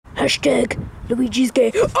Hashtag Luigi's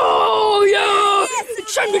gay. Oh yeah! Yes,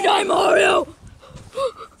 It's time to die, Mario!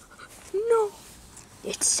 No.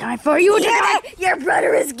 It's time for you to die! Your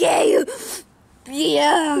brother is gay.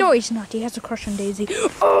 Yeah. No, he's not. He has a crush on Daisy.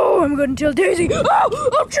 Oh, I'm gonna tell Daisy.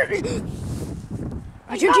 Oh,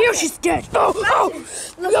 I can hear she's dead. Oh,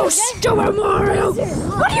 you stupid Mario!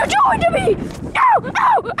 What are you doing to me?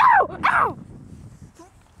 Ow!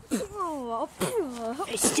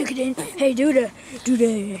 Hey, stick it in. Hey, do the.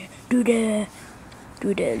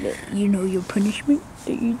 You know your punishment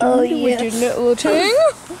that you do with your little thing?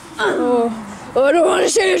 Oh, I don't want to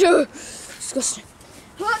say it. Disgusting.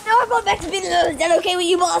 No, I'm going back to business. Is that okay with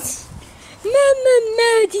you, boss? Mama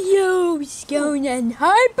Mario's going on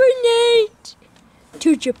hibernate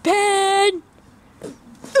to Japan.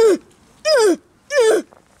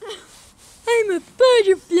 I'm a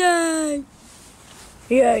butterfly.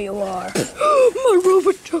 Yeah, you are. My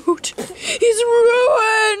robot toad. He's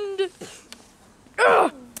ruined.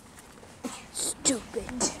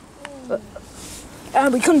 Stupid.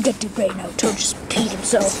 We couldn't get to right now. Toad just peed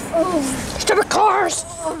himself. Stupid cars.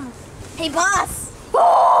 Hey, boss.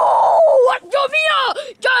 Oh, what Domina?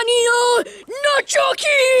 Danilo, Nacho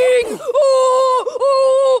King!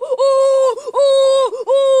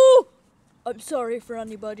 Oh! I'm sorry for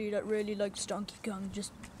anybody that really likes Donkey Kong.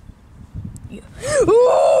 Just yeah.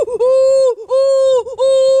 Oh!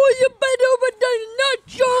 You bent over the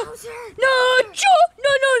Nacho! Nacho!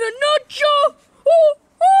 No, Nacho! Oh!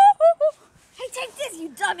 Hey, take this, you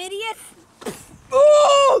dumb idiot.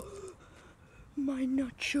 Oh! My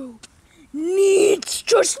Nacho needs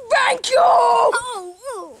to spank you!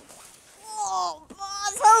 Oh,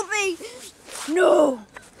 boss, help me. No!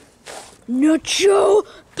 Nacho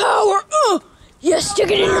power! Yeah, stick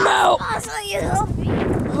it in your mouth! Boss, will you help me?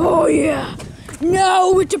 Oh yeah!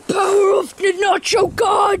 Now with the power of the Nacho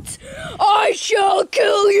gods, I shall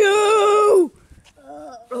kill you!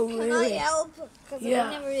 Oh Can really? I help? Because Yeah. I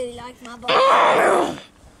never really liked my boss.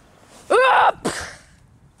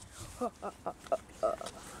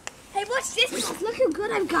 Hey, watch this, boss. Look how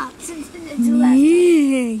good I've got since the last time.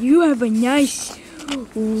 Yeah, you have a nice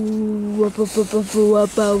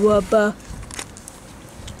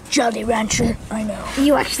Jolly Rancher. I know.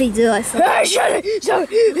 You actually do, I said. Hey, shut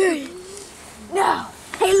it! Now,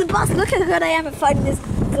 Hey, boss, look how good I am at fighting this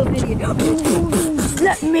little idiot.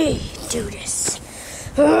 let me do this.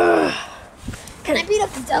 Can I beat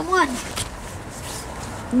up the dumb one?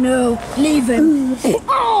 No, leave him.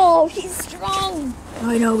 Oh, he's strong.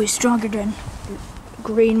 I know he's stronger than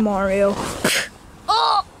Green Mario.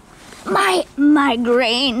 Oh, My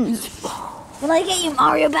migraines. will I get you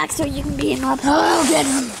Mario back so you can be in my I'll get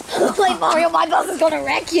him. Like Mario, my boss is gonna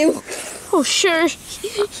wreck you. Oh, sure.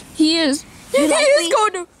 He is. You like me?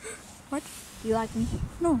 going to. What? You like me?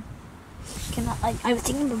 No. I was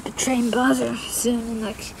thinking of betraying Bowser soon in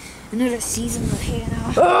like another season of here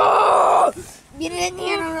now. Oh! Get in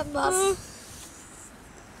here, no, boss.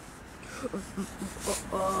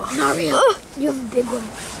 Mario, you have a big one.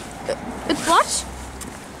 It's what?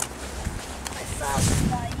 I saw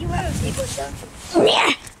you have a big one, don't you?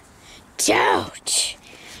 Yeah.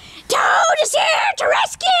 Toad is here to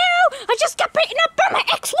rescue! I just got beaten up by my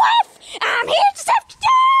ex-wife! I'm here to save the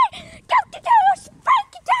day! Do-do-do,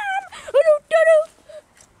 spank it down! Do-do-do!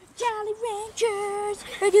 Jolly Ranchers!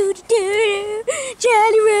 Do-do-do!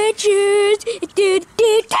 Jolly Ranchers!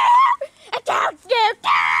 Do-do-do-do!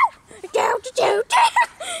 Do-do-do-do!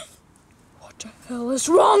 What the hell is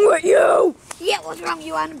wrong with you? Yeah, what's wrong?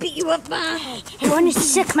 You want to beat you up, man? Hey, want to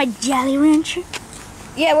suck my Jolly Rancher?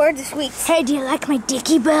 Yeah, where's the sweets? Hey, do you like my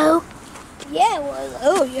dicky bow? Yeah, well,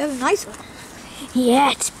 oh, you have a nice one.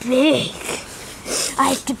 Yeah, it's big. I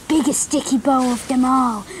have the biggest dicky bow of them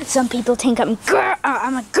all. Some people think I'm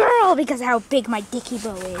a girl because of how big my dicky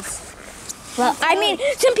bow is. Well, I mean,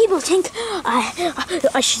 some people think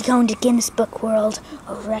I should go into Guinness Book World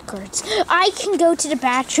of Records. I can go to the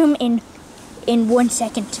bathroom in 1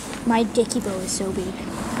 second. My dicky bow is so big.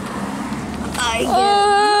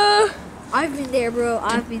 I've been there, bro.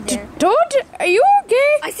 I've been there. Don't. Are you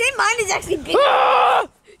okay? I say mine is actually big.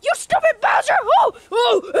 You stupid Bowser! Oh!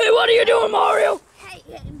 Hey, what are you doing, Mario? Hey,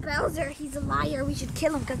 Bowser, he's a liar. We should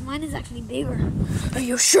kill him because mine is actually bigger. Are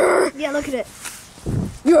you sure? Yeah, look at it.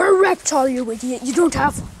 You're a reptile, you idiot. You don't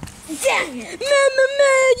have one. Dang it. Mama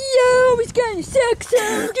Mario is gonna suck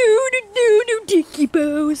some do dicky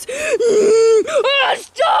bows.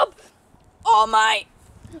 Stop! Oh my!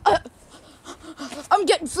 I'm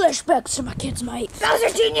getting flashbacks to my kids, mate. Bowser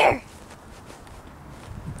Jr.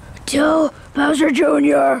 Tell Bowser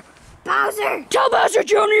Jr. Bowser. Tell Bowser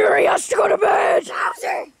Jr. he has to go to bed. Bowser.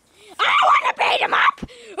 I don't want to gonna beat him up!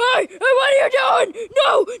 Hey, what are you doing?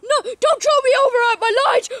 No, don't throw me over at my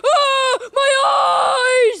light! Ah, my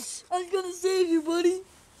eyes! I was gonna save you, buddy.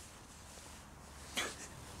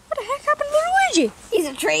 What the heck happened to Luigi? He's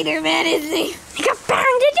a traitor, man, isn't he? He got banged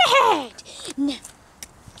in the head! No.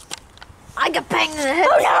 I got banged in the head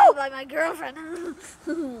by my girlfriend.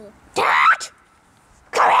 Dad!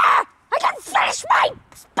 Come here! I can finish my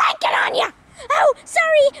spanking on you! Oh,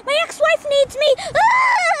 sorry, my ex-wife needs me!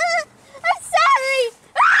 Ah, I'm sorry!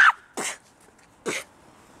 Ah!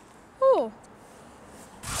 Oh.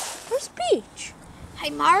 Where's Peach? Hey,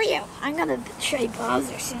 Mario, I'm gonna betray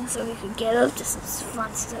Bowser soon so we can get up to some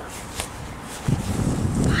fun stuff.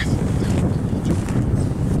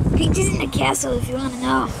 Peach is in the castle if you wanna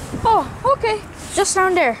know. Oh, okay. Just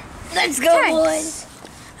down there. Let's go, boys.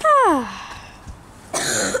 Ah.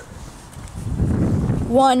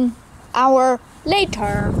 1 hour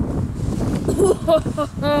later.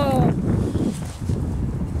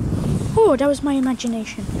 Oh, that was my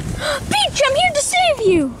imagination. Peach, I'm here to save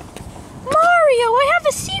you. Mario, I have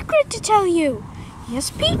a secret to tell you.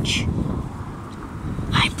 Yes, Peach?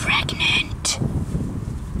 I'm pregnant.